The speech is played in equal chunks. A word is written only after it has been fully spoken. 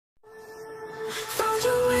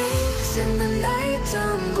wings in the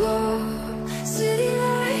nighttime glow. City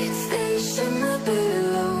lights, they shimmer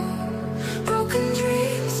below. Broken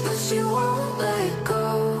dreams, but she won't let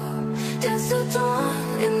go. Dance till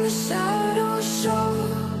dawn in the shadow show.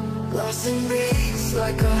 Lost in breeze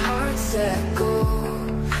like a heart set goal.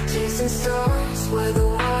 Chasing stars where the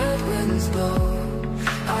wild winds blow.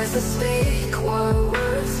 Eyes that speak what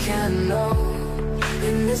words can't know.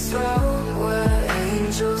 In this realm where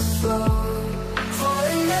angels flow.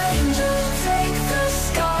 Fallen angel, take the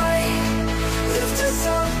sky. Lift us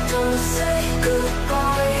up, don't say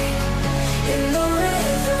goodbye. In the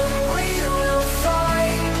rhythm we will fly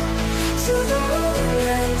to the moon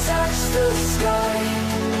and touch the sky.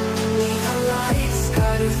 Neon lights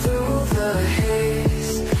guided through the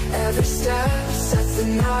haze. Every step sets the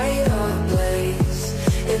night ablaze.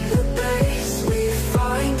 In the base we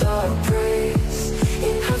find our praise.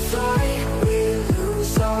 In her flight we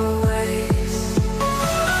lose our ways.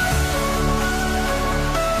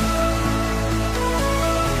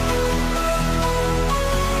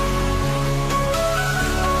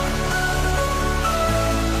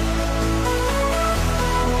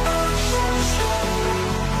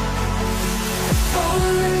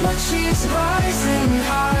 Falling but she's rising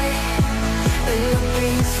high. And the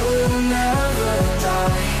beats will never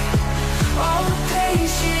die. All the pain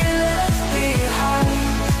she left behind.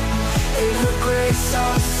 In her grace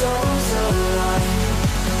our souls align.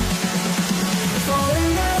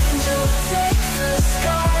 Fallen angel, take the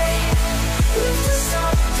sky. Lift us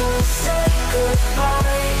up, don't say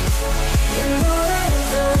goodbye. In the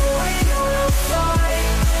rhythm we will fly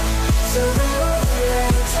to the moon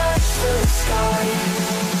and touch the sky.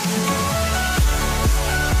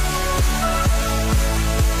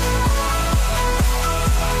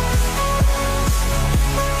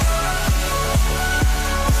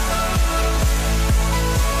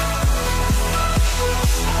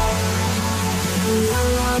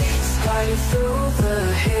 Guided through the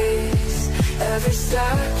haze. Every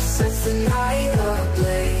step sets the night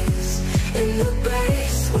ablaze. In the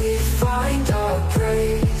base we find our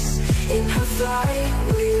praise. In her flight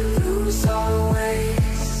we lose our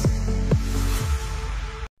ways.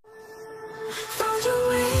 Found your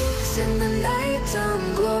wings in the nighttime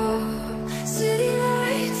glow. City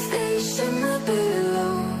lights, they shimmer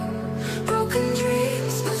below. Broken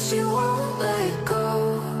dreams, but she won't let go.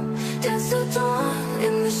 Dance till dawn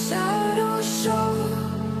in the shadow show.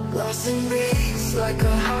 Lost in breeze like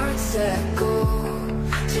a heart set goal.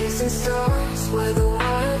 Chasing stars where the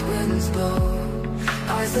wild winds blow.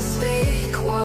 Eyes that speak what